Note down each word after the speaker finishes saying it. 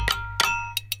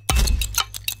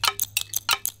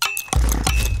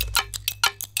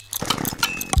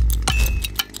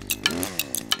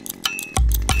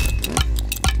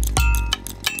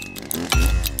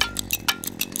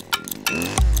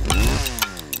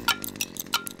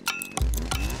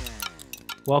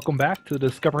Welcome back to the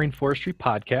Discovering Forestry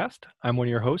podcast. I'm one of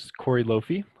your hosts, Corey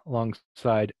Lofi,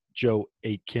 alongside Joe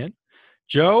Aitken.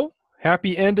 Joe,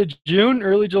 happy end of June,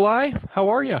 early July. How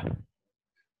are you?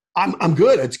 I'm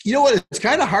good. What? It's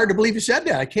kind of hard to believe you said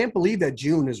that. I can't believe that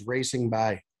June is racing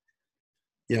by.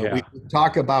 We Yeah,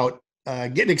 talk about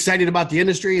getting excited about the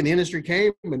industry, and the industry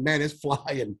came, and man, it's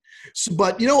flying.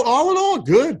 But all in all,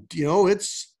 good.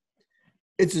 It's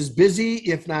as busy,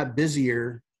 if not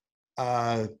busier.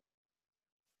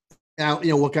 Now,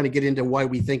 we'll kind of get into why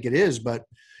we think it is, but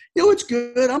it's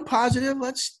good. I'm positive.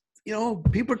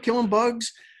 People are killing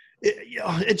bugs.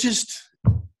 It just.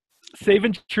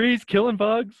 saving trees, killing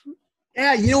bugs.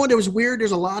 Yeah, you know what? It was weird.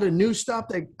 There's a lot of new stuff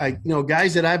that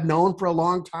guys that I've known for a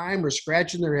long time are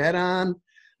scratching their head on.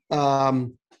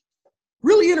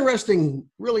 Really interesting,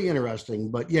 really interesting.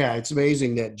 But yeah, it's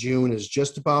amazing that June is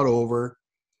just about over.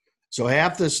 So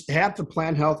half the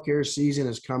plant healthcare season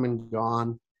is come and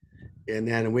gone, and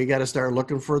then we got to start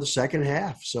looking for the second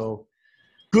half. So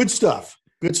good stuff,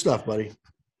 buddy.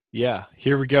 Yeah,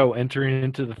 here we go, entering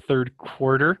into the third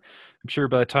quarter. I'm sure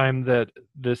by the time that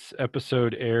this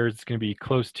episode airs, it's going to be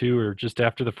close to or just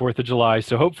after the 4th of July.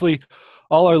 So hopefully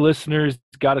all our listeners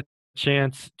got a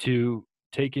chance to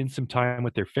take in some time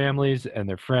with their families and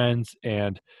their friends.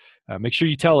 And make sure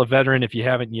you tell a veteran, if you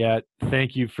haven't yet,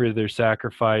 thank you for their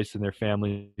sacrifice and their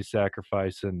family's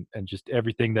sacrifice and just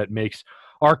everything that makes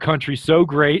our country so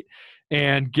great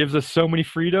and gives us so many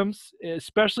freedoms,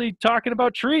 especially talking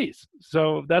about trees.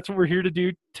 So that's what we're here to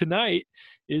do tonight,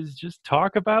 is just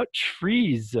talk about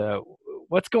trees.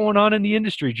 What's going on in the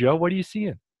industry, Joe? What are you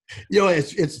seeing?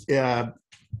 I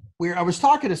was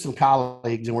talking to some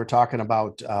colleagues, and we're talking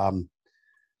about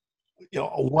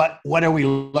what are we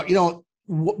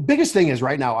biggest thing is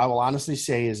right now, I will honestly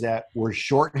say, is that we're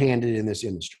shorthanded in this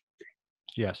industry.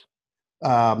 Yes.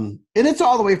 And it's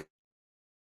all the way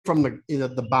from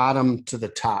the bottom to the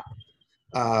top.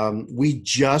 We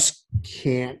just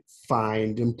can't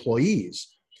find employees.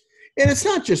 And it's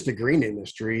not just the green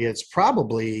industry. It's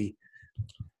probably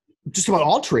just about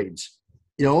all trades.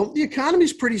 The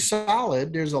economy's pretty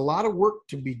solid. There's a lot of work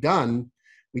to be done.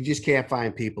 We just can't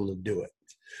find people to do it.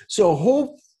 So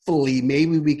hopefully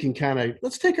maybe we can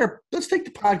let's take the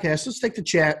podcast, let's take the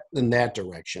chat in that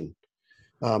direction.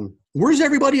 Where's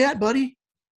everybody at, buddy?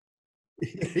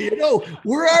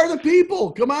 Where are the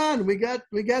people? Come on, we got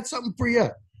something for you.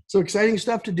 So exciting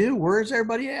stuff to do. Where's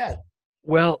everybody at?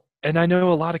 Well, and I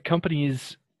know a lot of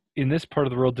companies in this part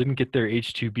of the world didn't get their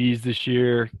H-2Bs this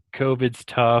year. COVID's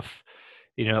tough.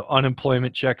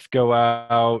 Unemployment checks go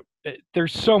out.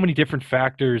 There's so many different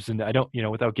factors, and I don't,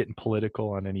 without getting political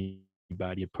on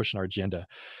anybody and pushing our agenda.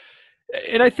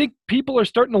 And I think people are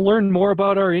starting to learn more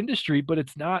about our industry, but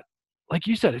it's not, like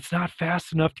you said, it's not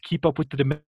fast enough to keep up with the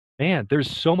demand. There's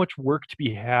so much work to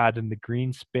be had in the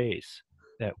green space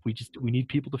that we need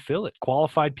people to fill it,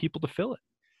 qualified people to fill it.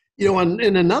 And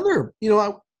another,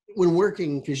 when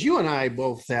working, because you and I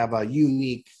both have a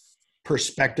unique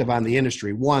perspective on the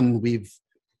industry. One, we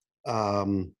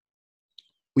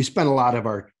spend a lot of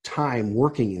our time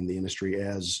working in the industry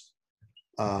as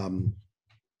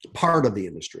part of the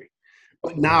industry.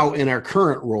 But now in our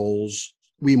current roles,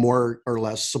 we more or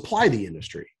less supply the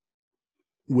industry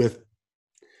with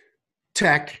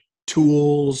tech,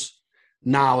 tools,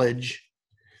 knowledge.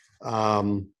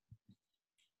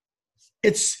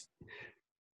 It's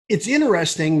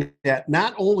interesting that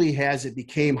not only has it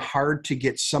become hard to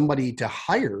get somebody to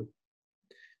hire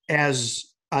as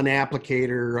an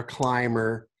applicator, a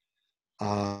climber,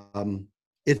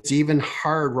 it's even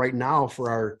hard right now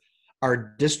for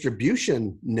our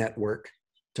distribution network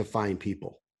to find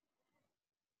people.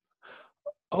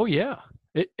 Oh yeah,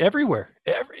 everywhere.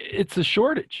 It's a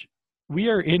shortage. We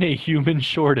are in a human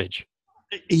shortage.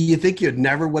 You think you'd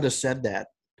never would have said that?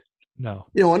 No.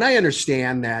 And I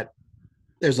understand that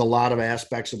there's a lot of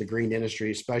aspects of the green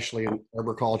industry, especially in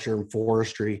arboriculture and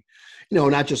forestry,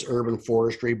 not just urban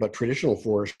forestry, but traditional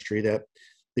forestry, that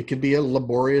it could be a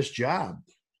laborious job.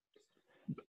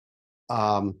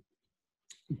 But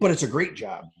it's a great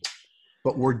job.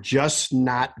 But we're just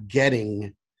not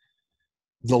getting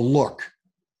the look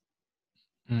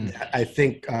that I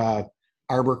think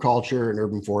arboriculture and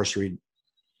urban forestry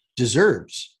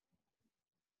deserves.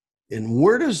 And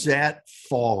where does that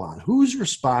fall on? Whose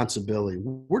responsibility?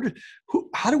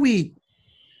 How do we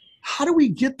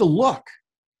get the look?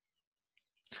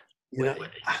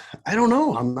 I don't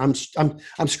know.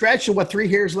 I'm scratching what 3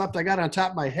 hairs left I got on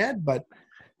top of my head, but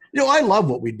I love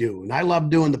what we do, and I love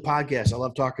doing the podcast. I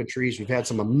love talking trees. We've had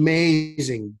some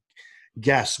amazing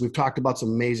guests. We've talked about some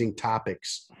amazing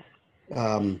topics.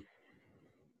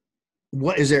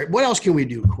 what is there? What else can we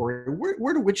do, Corey?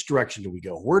 Which direction do we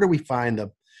go? Where do we find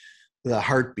the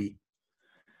heartbeat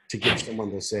to get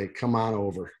someone to say, "Come on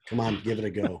over, come on, give it a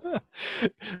go"?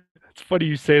 It's funny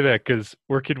you say that because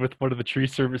working with one of the tree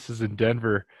services in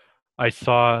Denver, I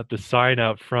saw the sign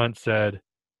out front said,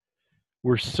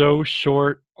 "We're so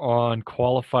short on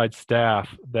qualified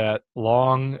staff that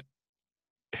long-haired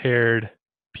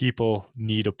people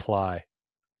need apply."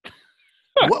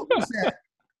 What was that?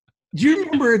 Do you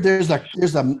remember? There's a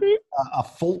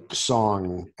folk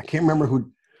song. I can't remember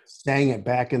who sang it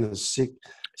back in the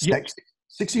Yeah,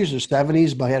 60s or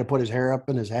 70s, but he had to put his hair up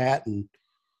in his hat and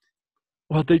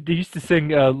well, they used to sing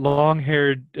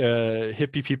 "Long-haired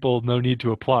hippie people, no need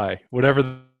to apply." Whatever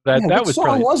yeah. that What was song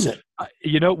probably. was it?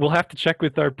 We'll have to check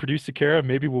with our producer Kara.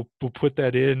 Maybe we'll put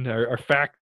that in our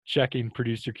fact checking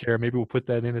producer Kara. Maybe we'll put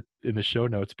that in the show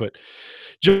notes. But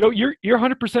Joe, you're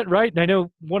 100% right, and I know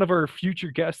one of our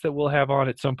future guests that we'll have on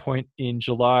at some point in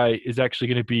July is actually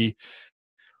going to be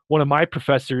one of my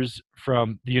professors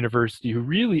from the university who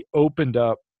really opened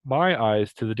up my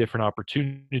eyes to the different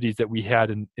opportunities that we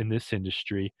had in this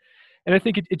industry. And I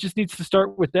think it just needs to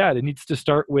start with that. It needs to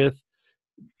start with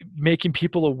making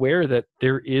people aware that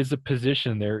there is a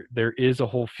position there is a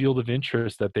whole field of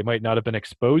interest that they might not have been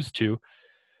exposed to.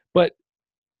 But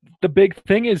the big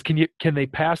thing is, can they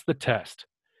pass the test?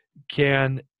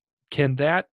 Can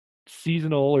that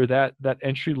seasonal or that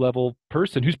entry level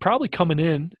person who's probably coming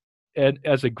in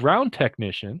as a ground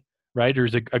technician, right, or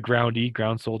as a groundie,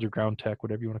 ground soldier, ground tech,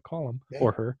 whatever you want to call him Yeah.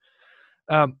 or her,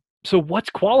 so what's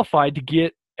qualified to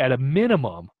get at a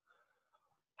minimum?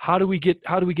 How do we get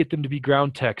them to be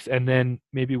ground techs? And then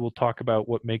maybe we'll talk about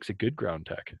what makes a good ground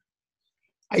tech.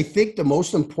 I think the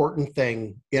most important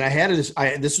thing,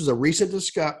 and this was a recent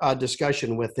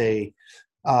discussion with a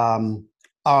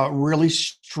really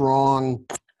strong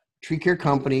tree care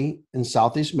company in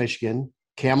Southeast Michigan,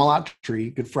 Camelot Tree,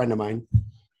 good friend of mine.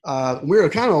 We were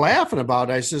kind of laughing about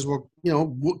it. I says, well,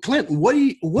 Clinton,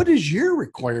 what is your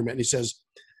requirement? And he says,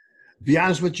 be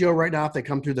honest with you right now, if they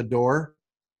come through the door,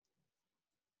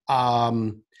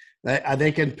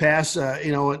 they can pass,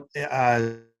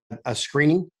 a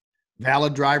screening,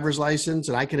 valid driver's license,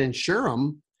 and I can insure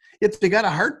them. If they got a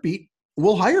heartbeat,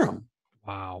 we'll hire them.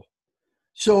 Wow.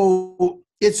 So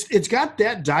it's got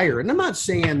that dire, and I'm not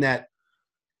saying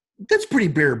that's pretty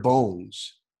bare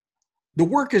bones. The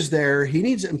work is there. He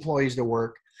needs employees to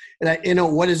work.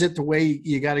 And what is it? The way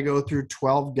you got to go through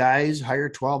 12 guys, hire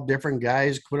 12 different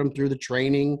guys, put them through the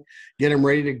training, get them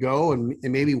ready to go, and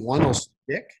maybe one will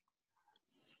stick.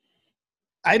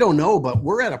 I don't know, but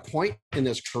we're at a point in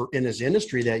this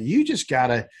industry that you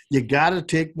gotta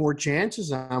take more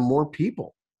chances on more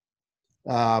people.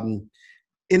 And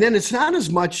then it's not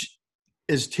as much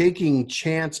as taking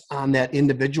chance on that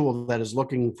individual that is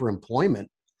looking for employment.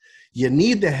 You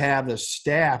need to have a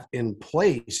staff in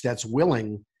place that's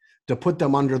willing to put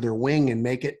them under their wing and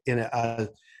make it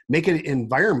make it an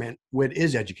environment where it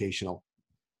is educational.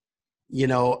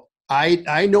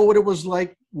 I know what it was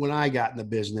like when I got in the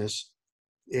business,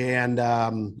 and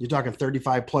you're talking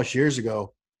 35 plus years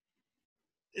ago.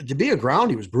 To be a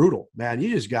groundie was brutal, man. You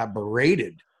just got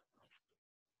berated.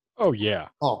 Oh yeah.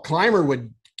 Oh, climber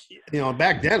would,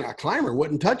 back then a climber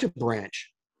wouldn't touch a branch.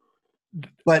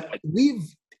 But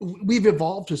we've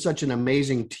evolved to such an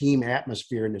amazing team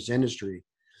atmosphere in this industry.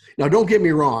 Now, don't get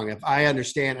me wrong. If I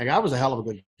understand, I was a hell of a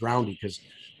good groundie because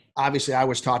obviously I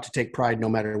was taught to take pride no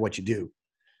matter what you do.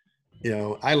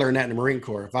 I learned that in the Marine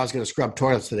Corps. If I was going to scrub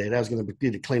toilets today, that was going to be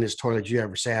the cleanest toilet you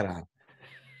ever sat on.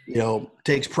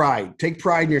 Takes pride. Take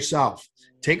pride in yourself.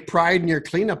 Take pride in your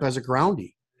cleanup as a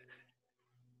groundie.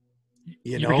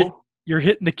 You're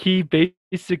hitting the key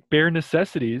basic bare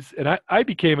necessities. And I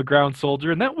became a ground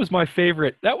soldier, and that was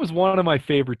one of my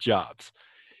favorite jobs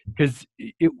because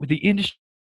the industry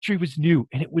was new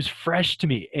and it was fresh to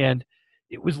me, and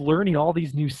it was learning all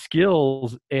these new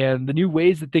skills and the new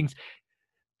ways that things.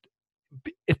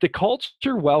 If the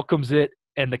culture welcomes it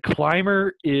and the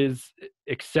climber is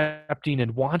accepting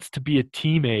and wants to be a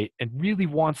teammate and really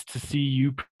wants to see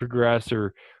you progress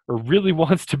or really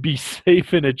wants to be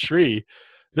safe in a tree,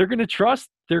 they're going to trust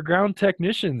their ground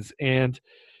technicians and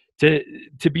to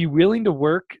be willing to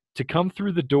work, to come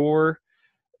through the door,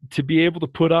 to be able to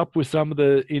put up with some of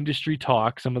the industry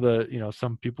talk, some of the,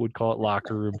 some people would call it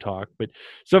locker room talk, but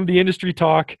some of the industry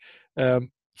talk.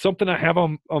 Something I have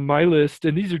on my list,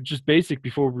 and these are just basic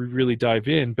before we really dive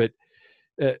in, but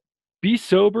be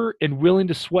sober and willing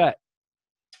to sweat.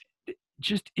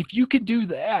 Just if you can do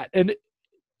that, and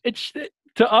it's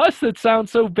to us that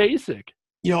sounds so basic.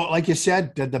 Like you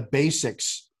said, the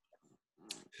basics.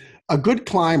 A good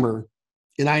climber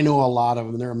and I know a lot of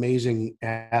them. They're amazing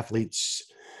athletes,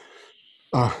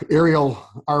 aerial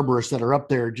arborists that are up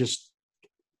there just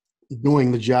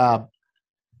doing the job.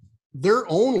 They're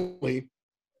only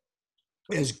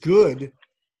as good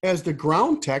as the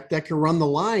ground tech that can run the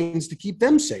lines to keep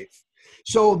them safe.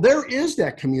 So there is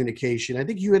that communication. I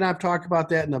think you and I've talked about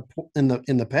that in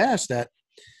the past. That,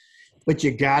 but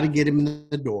you got to get them in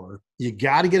the door. You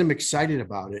got to get them excited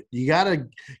about it. You got to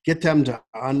get them to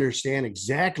understand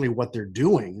exactly what they're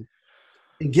doing,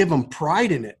 and give them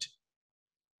pride in it.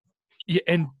 Yeah,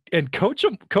 and coach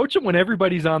them when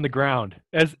everybody's on the ground.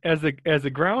 As a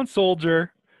ground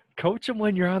soldier, coach them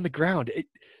when you're on the ground.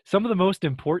 Some of the most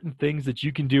important things that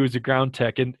you can do as a ground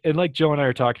tech, and like Joe and I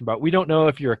are talking about, we don't know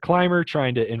if you're a climber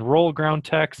trying to enroll ground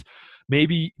techs,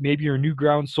 maybe you're a new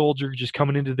ground soldier just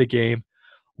coming into the game.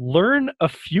 Learn a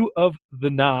few of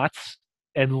the knots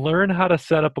and learn how to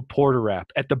set up a porter wrap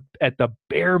at the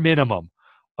bare minimum.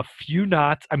 A few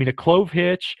knots. I mean, a clove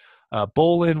hitch,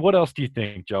 bowline. What else do you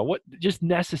think, Joe? What just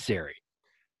necessary?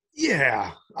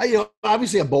 Yeah,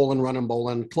 obviously a running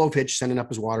bowline, clove hitch, sending up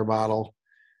his water bottle.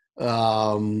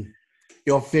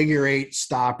 Figure eight,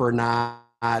 stop or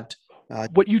not.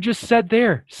 What you just said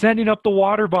there, sending up the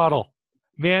water bottle.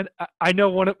 Man, I know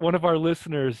one of our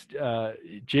listeners,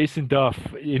 Jason Duff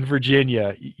in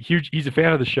Virginia. He's a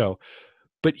fan of the show,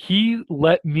 but he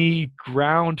let me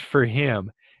ground for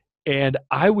him, and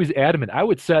I was adamant. I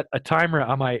would set a timer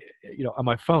on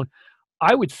my phone.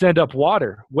 I would send up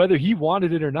water, whether he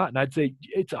wanted it or not, and I'd say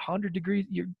it's 100 degrees.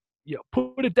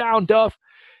 Put it down, Duff.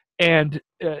 And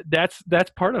that's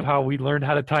part of how we learned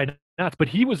how to tie knots. But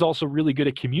he was also really good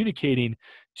at communicating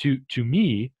to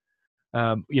me.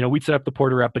 We'd set up the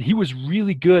porter wrap, but he was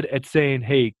really good at saying,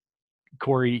 "Hey,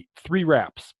 Corey, 3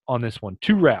 wraps on this one,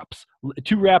 2 wraps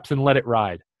and let it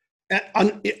ride."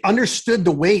 Understood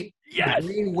the weight, yes, the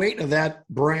main weight of that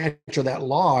branch or that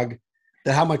log,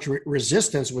 that how much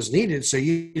resistance was needed, so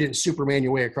you didn't Superman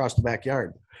your way across the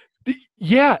backyard.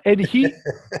 Yeah, and he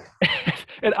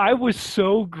and I was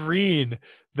so green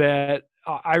that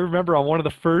I remember on one of the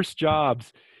first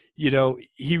jobs, he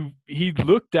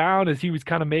looked down as he was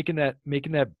kind of making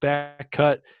that back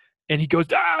cut, and he goes,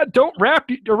 "Don't wrap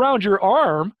it around your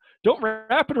arm. Don't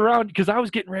wrap it around," because I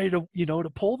was getting ready to to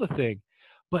pull the thing.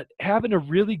 But having a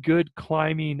really good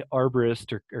climbing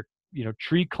arborist or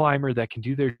tree climber that can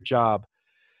do their job,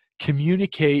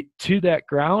 communicate to that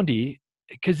groundie,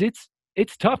 because it's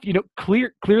tough.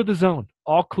 Clear the zone,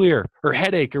 all clear, or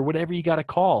headache, or whatever you got to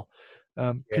call,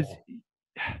 because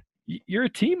you're a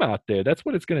team out there. That's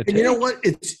what it's going to take. And you know what?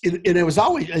 It was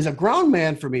always as a ground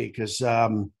man for me, because I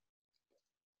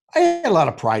had a lot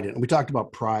of pride in it. We talked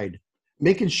about pride,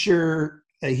 making sure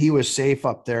that he was safe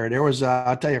up there. There was,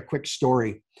 I'll tell you a quick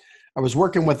story. I was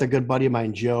working with a good buddy of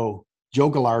mine, Joe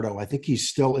Gallardo. I think he's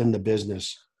still in the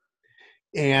business.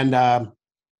 And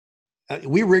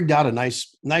we rigged out a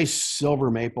nice silver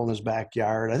maple in his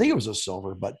backyard. I think it was a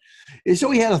silver, but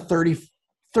so he had a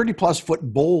 30 plus foot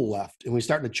bowl left, and we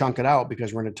started to chunk it out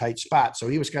because we're in a tight spot. So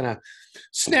he was kind of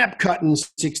snap cutting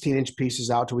 16-inch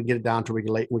pieces out till we get it down till we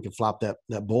can flop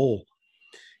that bowl.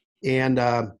 And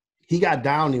he got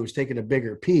down, he was taking a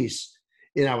bigger piece,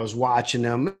 and I was watching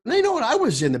him. And you know what? I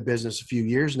was in the business a few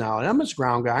years now, and I'm this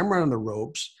ground guy. I'm running the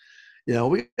ropes.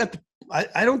 We got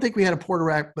I don't think we had a porter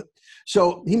rack, but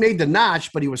so he made the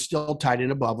notch, but he was still tied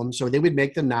in above him. So they would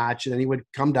make the notch, and then he would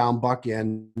come down, buck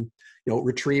in,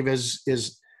 retrieve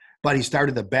his, but he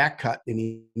started the back cut, and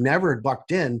he never had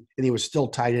bucked in, and he was still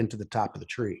tied into the top of the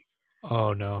tree.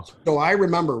 Oh no. So I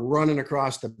remember running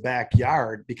across the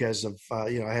backyard because of,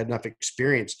 I had enough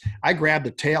experience. I grabbed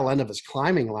the tail end of his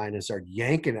climbing line and started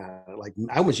yanking at it. Like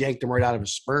I almost yanked him right out of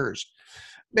his spurs.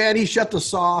 Man, he shut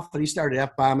us off, and he started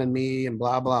F-bombing me and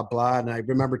blah, blah, blah. And I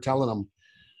remember telling him,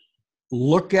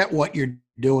 "Look at what you're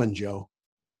doing, Joe."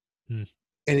 And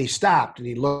he stopped, and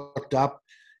he looked up,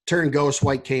 turned ghost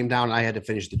white, came down, and I had to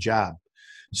finish the job.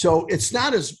 So it's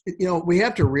not as, we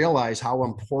have to realize how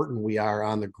important we are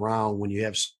on the ground when you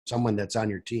have someone that's on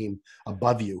your team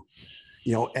above you.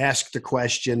 Ask the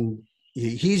question.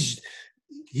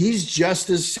 He's just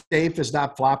as safe as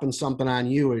not flopping something on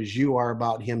you as you are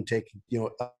about him taking,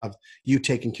 of you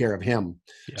taking care of him.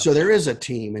 Yep. So there is a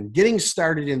team, and getting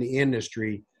started in the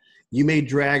industry, you may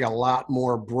drag a lot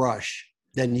more brush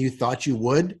than you thought you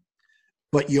would,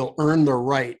 but you'll earn the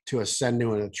right to ascend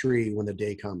to a tree when the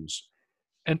day comes.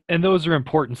 And those are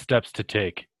important steps to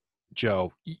take,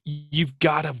 Joe. You've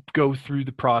got to go through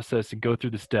the process and go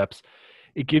through the steps.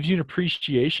 It gives you an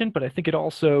appreciation, but I think it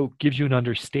also gives you an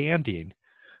understanding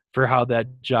for how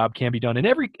that job can be done. And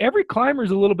every climber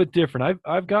is a little bit different.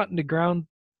 I've gotten to ground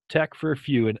tech for a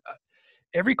few, and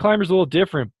every climber is a little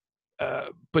different.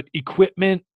 but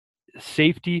equipment,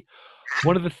 safety.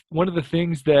 One of the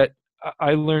things that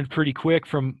I learned pretty quick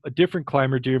from a different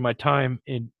climber during my time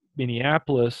in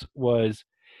Minneapolis was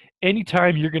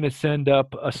anytime you're going to send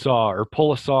up a saw or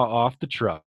pull a saw off the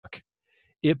truck,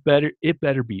 it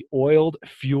better be oiled,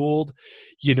 fueled,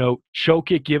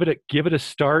 choke it, give it a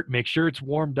start, make sure it's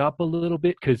warmed up a little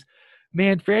bit. Because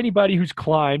man, for anybody who's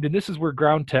climbed, and this is where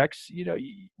ground techs, you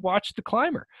watch the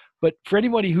climber. But for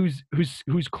anybody who's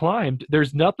climbed,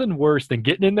 there's nothing worse than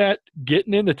getting in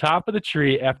the top of the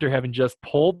tree after having just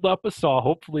pulled up a saw.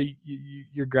 Hopefully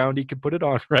your groundie can put it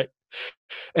on right,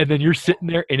 and then you're sitting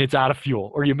there and it's out of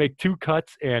fuel, or you make two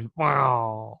cuts and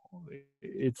wow,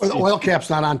 Or the oil cap's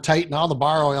not on tight, and all the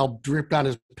bar oil dripped on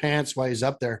his pants while he's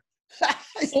up there.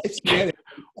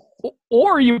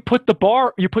 or you put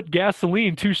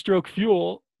gasoline, two-stroke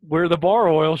fuel where the bar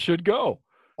oil should go.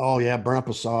 Oh yeah, burn up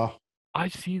a saw.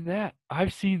 I've seen that.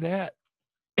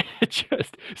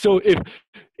 Just so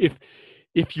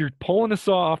if you're pulling a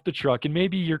saw off the truck, and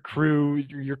maybe your crew,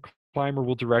 your climber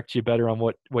will direct you better on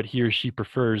what he or she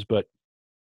prefers, but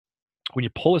when you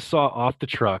pull a saw off the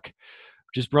truck,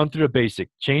 just run through the basic.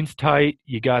 Chain's tight.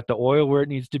 You got the oil where it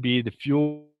needs to be, the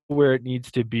fuel where it needs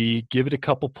to be. Give it a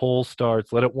couple pull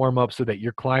starts. Let it warm up so that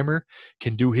your climber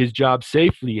can do his job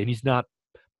safely, and he's not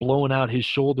blowing out his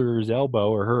shoulder or his elbow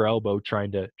or her elbow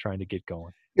trying to get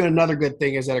going. Another good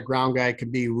thing is that a ground guy can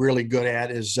be really good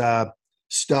at is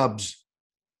stubs.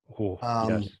 Oh,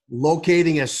 yes.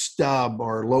 Locating a stub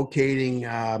or locating,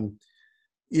 that's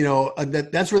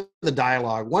where the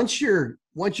dialogue. Once you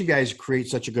guys create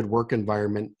such a good work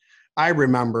environment, I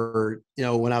remember,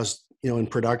 when I was, in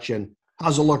production,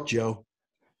 how's it look, Joe?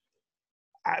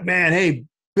 Man, hey,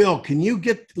 Bill, can you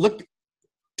look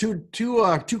two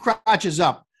crotches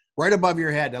up right above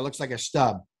your head? That looks like a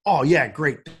stub. Oh yeah,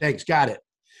 great, thanks, got it.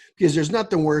 Because there's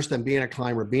nothing worse than being a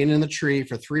climber, being in the tree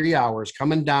for 3 hours,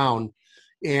 coming down,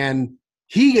 and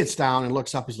he gets down and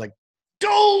looks up. He's like,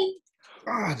 "Oh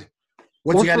God,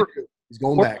 what's he got to do?" He's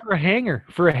going back for a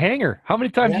hanger. How many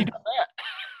times you do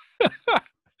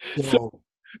that?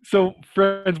 So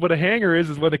friends, what a hanger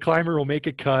is when the climber will make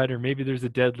a cut, or maybe there's a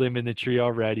dead limb in the tree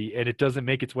already, and it doesn't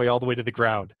make its way all the way to the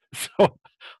ground. So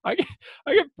I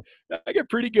get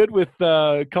pretty good with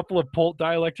a couple of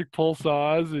dielectric pull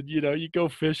saws, and you go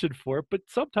fishing for it. But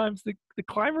sometimes the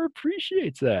climber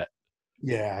appreciates that.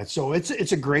 Yeah, so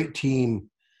it's a great team,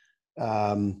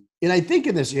 and I think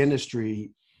in this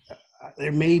industry,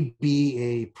 there may be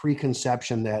a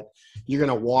preconception that you're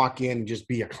going to walk in and just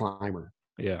be a climber.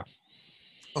 Yeah.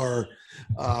 Or,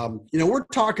 we're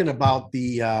talking about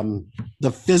the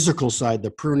physical side,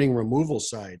 the pruning removal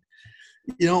side.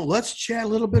 Let's chat a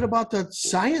little bit about the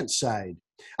science side.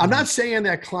 I'm not saying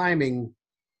that climbing,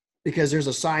 because there's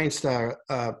a science to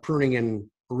pruning and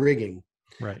rigging.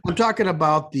 Right. I'm talking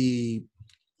about the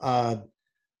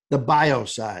bio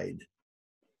side,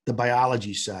 the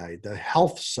biology side, the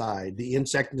health side, the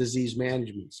insect and disease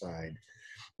management side,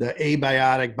 the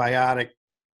biotic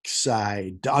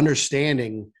side, the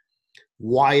understanding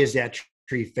why is that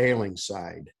tree failing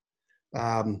side.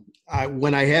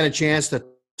 When I had a chance to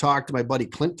talk to my buddy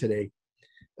Clint today,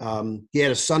 he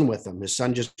had a son with him. His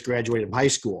son just graduated from high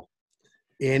school,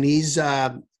 and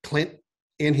Clint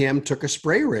and him took a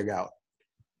spray rig out.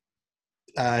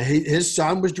 His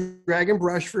son was dragging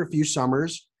brush for a few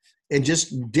summers and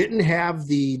just didn't have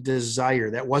the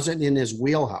desire. That wasn't in his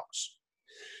wheelhouse.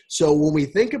 So when we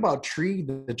think about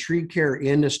the tree care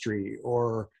industry,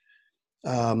 or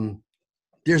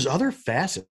there's other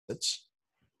facets.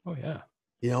 Oh yeah.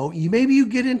 Maybe you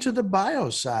get into the bio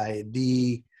side,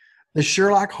 the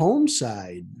Sherlock Holmes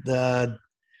side, the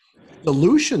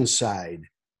Lucian side,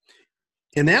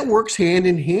 and that works hand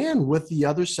in hand with the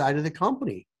other side of the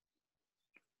company.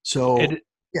 So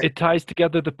it ties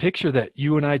together the picture that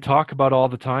you and I talk about all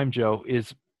the time, Joe,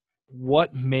 is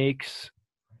what makes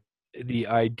the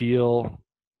ideal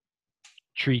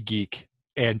tree geek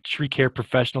and tree care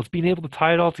professionals being able to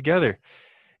tie it all together.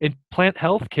 In plant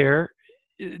health care,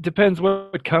 it depends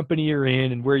what company you're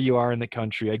in and where you are in the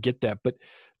country. I get that. But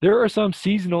there are some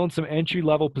seasonal and some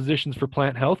entry-level positions for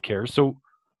plant health care. So,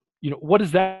 what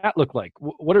does that look like?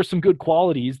 What are some good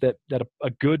qualities that a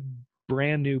good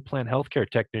brand new plant healthcare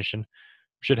technician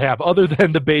should have, other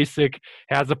than the basic,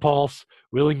 has a pulse,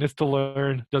 willingness to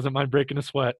learn, doesn't mind breaking a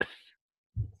sweat?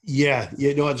 Yeah,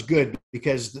 it's good,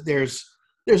 because there's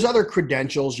other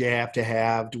credentials you have to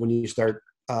have when you start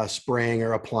spraying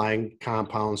or applying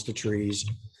compounds to trees.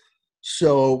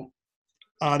 So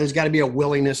there's got to be a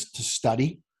willingness to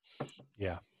study.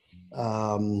 Yeah.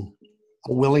 A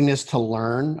willingness to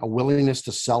learn, a willingness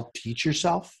to self-teach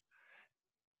yourself.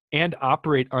 and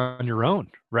operate on your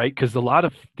own, right? Because a lot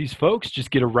of these folks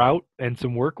just get a route and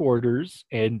some work orders,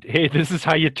 and hey, this is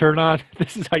how you turn on,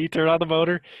 this is how you turn on the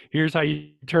motor. Here's how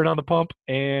you turn on the pump,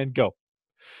 and go.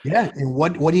 Yeah. And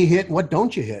what do you hit? What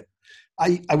don't you hit?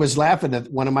 I was laughing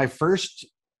at one of my first,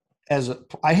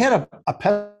 I had a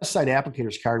pesticide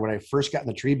applicators card when I first got in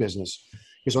the tree business.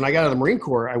 Because when I got out of the Marine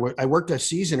Corps, I worked a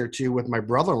season or two with my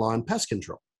brother-in-law in pest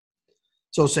control.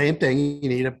 So same thing, you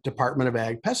need a Department of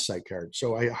Ag pesticide card.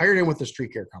 So I hired him with this tree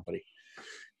care company,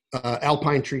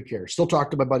 Alpine Tree Care. Still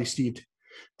talk to my buddy Steve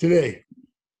today.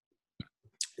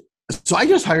 So I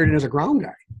just hired him as a ground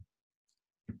guy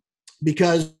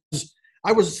because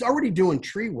I was already doing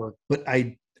tree work, but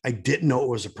I didn't know it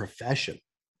was a profession.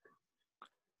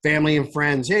 Family and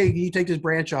friends, hey, can you take this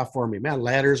branch off for me? Man,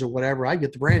 ladders or whatever, I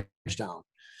get the branch down.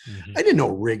 Mm-hmm. I didn't know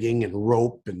rigging and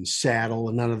rope and saddle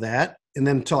and none of that. And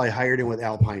then until I hired in with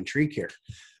Alpine Tree Care.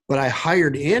 But I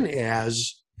hired in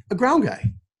as a ground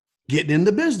guy, getting in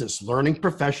the business, learning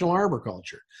professional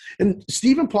arboriculture. And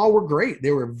Steve and Paul were great.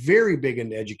 They were very big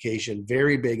into education,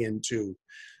 very big into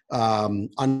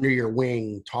under your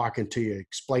wing, talking to you,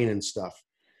 explaining stuff.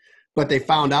 But they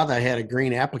found out that I had a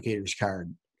green applicators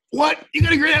card. What? You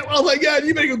got a green? Oh my God,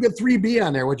 you better go get 3B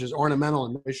on there, which is ornamental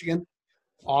in Michigan.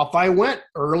 Off I went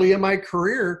early in my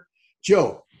career.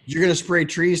 Joe, you're going to spray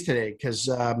trees today because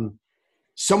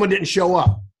someone didn't show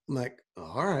up. I'm like,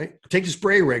 all right. Take the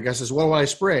spray rig. I says, what do I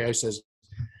spray? I says,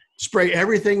 spray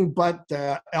everything but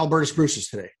Alberta spruces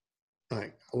today. I'm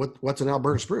like, what's an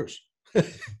Alberta spruce?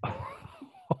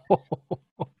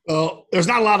 Well, there's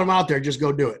not a lot of them out there. Just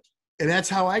go do it. And that's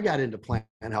how I got into plant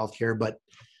healthcare. But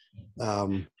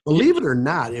believe it or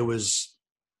not,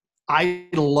 I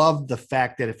loved the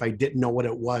fact that if I didn't know what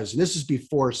it was, and this is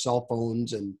before cell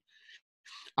phones, and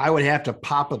I would have to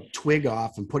pop a twig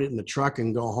off and put it in the truck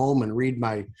and go home and read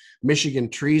my Michigan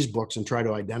trees books and try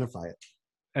to identify it.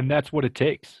 And that's what it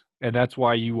takes. And that's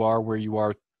why you are where you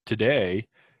are today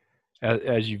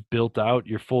as you've built out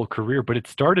your full career. But it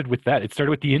started with that. It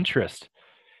started with the interest.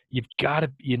 You've got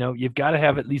to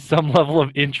have at least some level of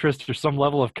interest or some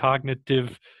level of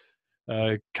cognitive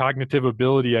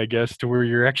ability, I guess, to where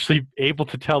you're actually able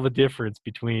to tell the difference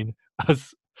between a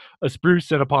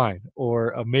spruce and a pine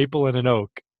or a maple and an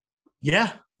oak.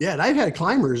 Yeah. Yeah. And I've had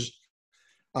climbers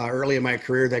early in my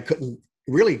career that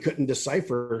couldn't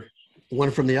decipher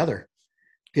one from the other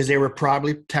because they were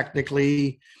probably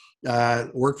technically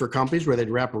worked for companies where they'd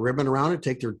wrap a ribbon around it,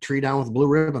 take their tree down with a blue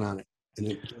ribbon on it.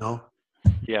 And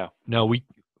Yeah, no,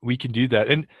 we can do that.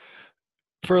 And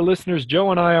for our listeners, Joe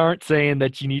and I aren't saying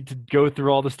that you need to go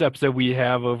through all the steps that we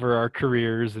have over our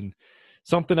careers. And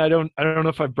something I don't know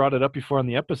if I've brought it up before on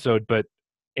the episode, but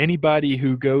anybody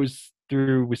who goes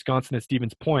through Wisconsin at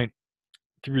Stevens Point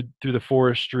through the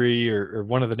forestry or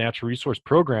one of the natural resource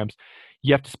programs,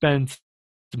 you have to spend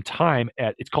some time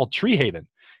it's called Tree Haven.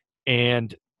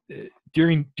 And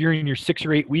during your 6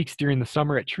 or 8 weeks during the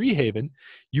summer at Tree Haven,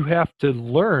 you have to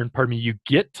learn, you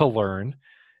get to learn.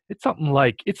 It's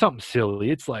something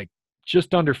silly. It's like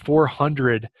just under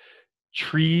 400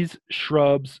 trees,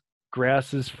 shrubs,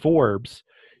 grasses, forbs.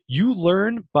 You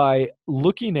learn by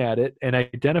looking at it and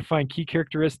identifying key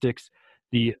characteristics,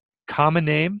 the common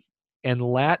name and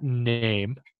Latin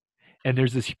name. And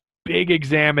there's this big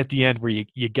exam at the end where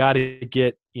you got to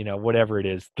get, whatever it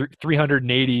is,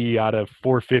 380 out of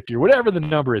 450 or whatever the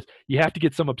number is. You have to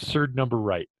get some absurd number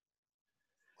right.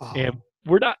 Oh. And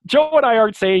Joe and I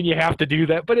aren't saying you have to do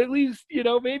that, but at least,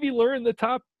 maybe learn the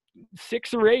top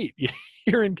 6 or 8.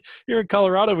 Here in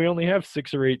Colorado, we only have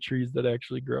 6 or 8 trees that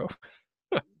actually grow.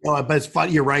 But it's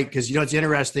funny. You're right. Cause what's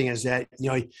interesting is that,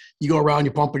 you go around,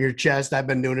 you're pumping your chest. I've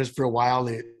been doing this for a while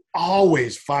and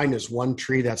always find this one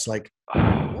tree that's like,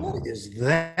 what is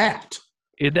that?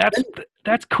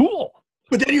 That's cool.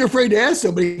 But then you're afraid to ask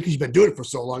somebody because you've been doing it for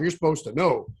so long. You're supposed to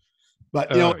know.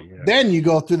 But then you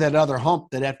go through that other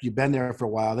hump that after you've been there for a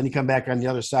while, then you come back on the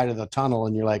other side of the tunnel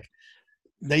and you're like,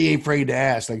 they ain't afraid to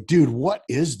ask. Like, dude, what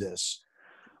is this?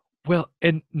 Well,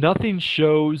 and nothing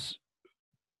shows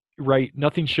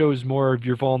more of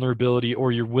your vulnerability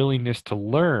or your willingness to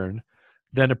learn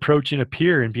than approaching a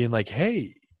peer and being like,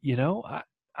 hey,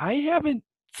 I haven't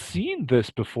seen this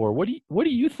before. What do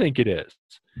you think it is?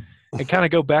 And kind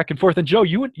of go back and forth. And Joe,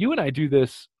 you and I do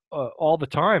this all the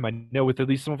time. I know with at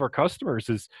least some of our customers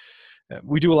is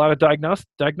we do a lot of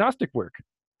diagnostic work.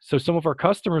 So some of our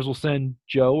customers will send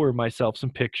Joe or myself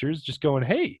some pictures just going,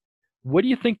 hey, what do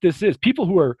you think this is? People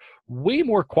who are way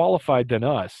more qualified than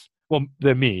us,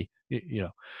 than me,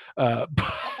 You're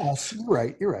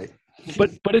right.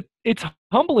 But it's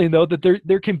humbling though that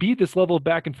there can be this level of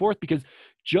back and forth because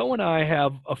Joe and I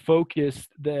have a focus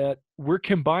that we're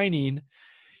combining.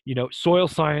 soil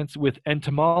science with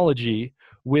entomology,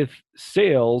 with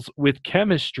sales, with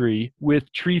chemistry,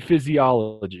 with tree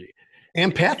physiology.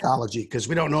 And pathology, because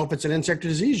we don't know if it's an insect or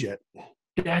disease yet.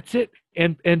 That's it.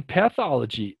 And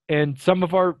pathology. And some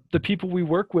of the people we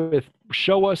work with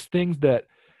show us things that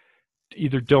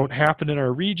either don't happen in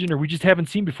our region or we just haven't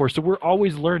seen before. So we're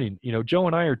always learning. Joe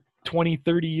and I are 20,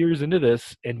 30 years into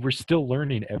this, and we're still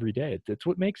learning every day. It's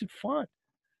what makes it fun.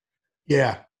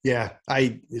 Yeah.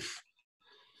 Like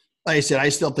I said, I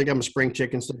still think I'm a spring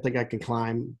chicken, still think I can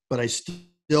climb, but I still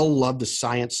love the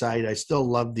science side. I still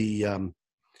love the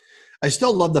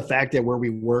fact that where we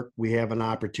work, we have an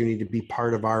opportunity to be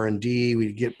part of R&D.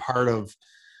 We get part of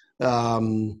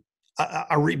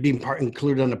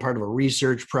included on a part of a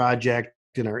research project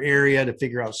in our area to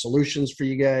figure out solutions for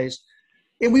you guys.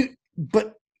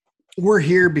 But we're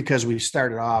here because we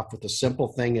started off with a simple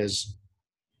thing is,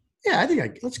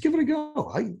 let's give it a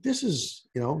go. And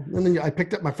then I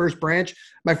picked up my first branch.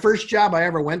 My first job I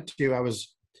ever went to,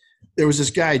 there was this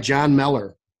guy, John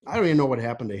Meller. I don't even know what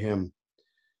happened to him,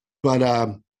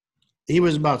 but he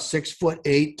was about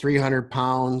 6'8", 300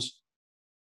 pounds.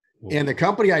 And the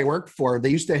company I worked for, they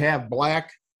used to have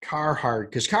black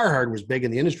Carhartt, because Carhartt was big in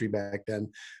the industry back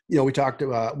then. We talked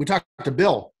to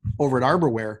Bill over at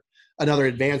Arborwear, another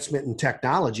advancement in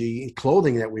technology and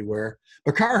clothing that we wear.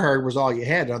 But Carhartt was all you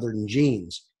had other than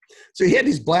jeans. So he had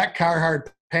these black Carhartt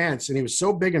pants, and he was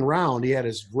so big and round. He had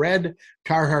his red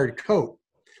Carhartt coat.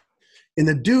 And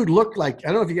the dude looked like, I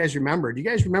don't know if you guys remember. Do you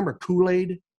guys remember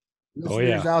Kool-Aid?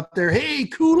 Listeners out there, hey,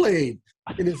 Kool-Aid.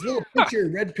 And his little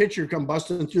red picture come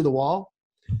busting through the wall.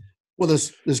 Well,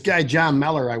 this guy, John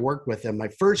Meller, I worked with him. My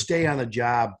first day on the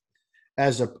job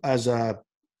as a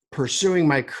pursuing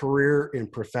my career in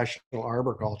professional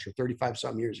arboriculture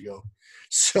 35-something years ago.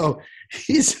 So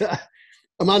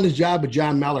I'm on the job with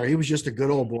John Meller. He was just a good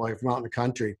old boy from out in the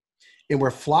country. And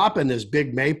we're flopping this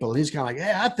big maple. And he's kind of like,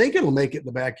 hey, I think it'll make it in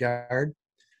the backyard.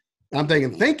 And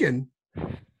I'm thinking.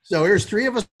 So there's three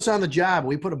of us on the job.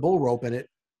 We put a bull rope in it,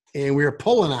 and we were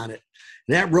pulling on it.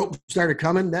 And that rope started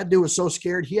coming. That dude was so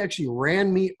scared, he actually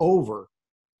ran me over,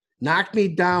 knocked me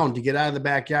down to get out of the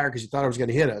backyard because he thought I was going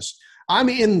to hit us. I'm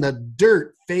in the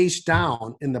dirt face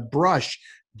down, and the brush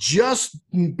just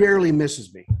barely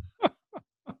misses me.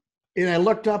 And I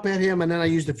looked up at him, and then I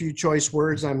used a few choice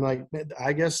words. I'm like,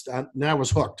 I guess, and I was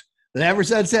hooked. And ever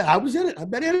since that, I was in it. I've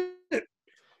been in it.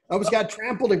 I got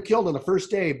trampled and killed on the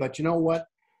first day, but you know what?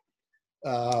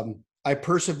 I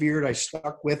persevered. I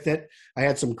stuck with it. I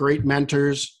had some great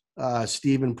mentors,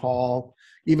 Steve and Paul,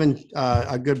 even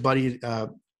a good buddy,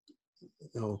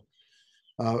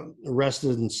 rest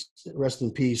in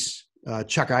peace,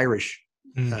 Chuck Irish.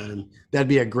 That'd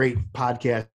be a great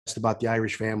podcast about the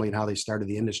Irish family and how they started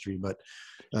the industry. But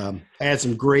I had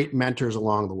some great mentors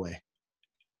along the way.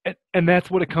 And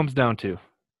that's what it comes down to.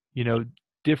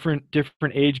 Different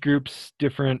age groups,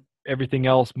 different everything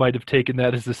else might have taken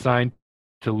that as a sign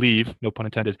to leave, no pun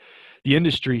intended, the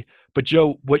industry. But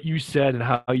Joe, what you said and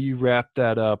how you wrapped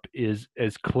that up is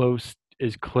as close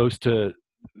to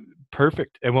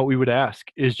perfect. And what we would ask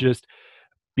is just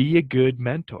be a good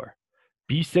mentor.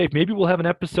 Be safe. Maybe we'll have an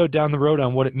episode down the road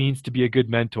on what it means to be a good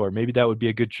mentor. Maybe that would be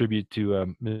a good tribute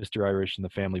to Mr. Irish and the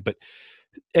family. But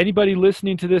anybody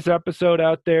listening to this episode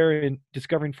out there in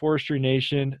Discovering Forestry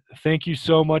Nation, thank you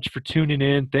so much for tuning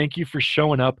in. Thank you for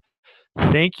showing up.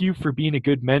 Thank you for being a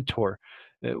good mentor.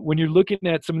 When you're looking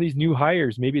at some of these new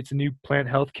hires, maybe it's a new plant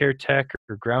healthcare tech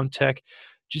or ground tech,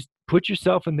 just put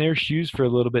yourself in their shoes for a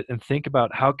little bit and think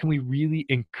about how can we really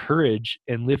encourage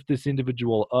and lift this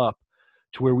individual up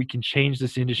to where we can change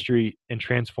this industry and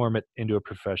transform it into a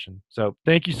profession. So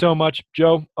thank you so much,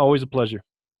 Joe. Always a pleasure.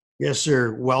 Yes,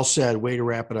 sir. Well said. Way to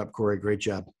wrap it up, Corey. Great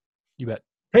job. You bet.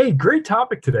 Hey, great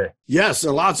topic today. Yes,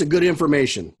 lots of good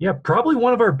information. Yeah, probably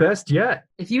one of our best yet.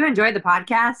 If you enjoyed the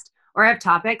podcast or have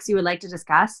topics you would like to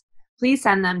discuss, please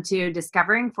send them to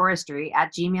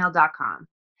discoveringforestry@gmail.com.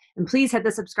 And please hit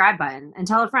the subscribe button and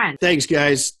tell a friend. Thanks,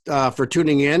 guys, for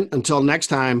tuning in. Until next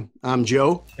time, I'm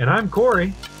Joe. And I'm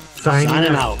Corey.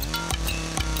 Signing out.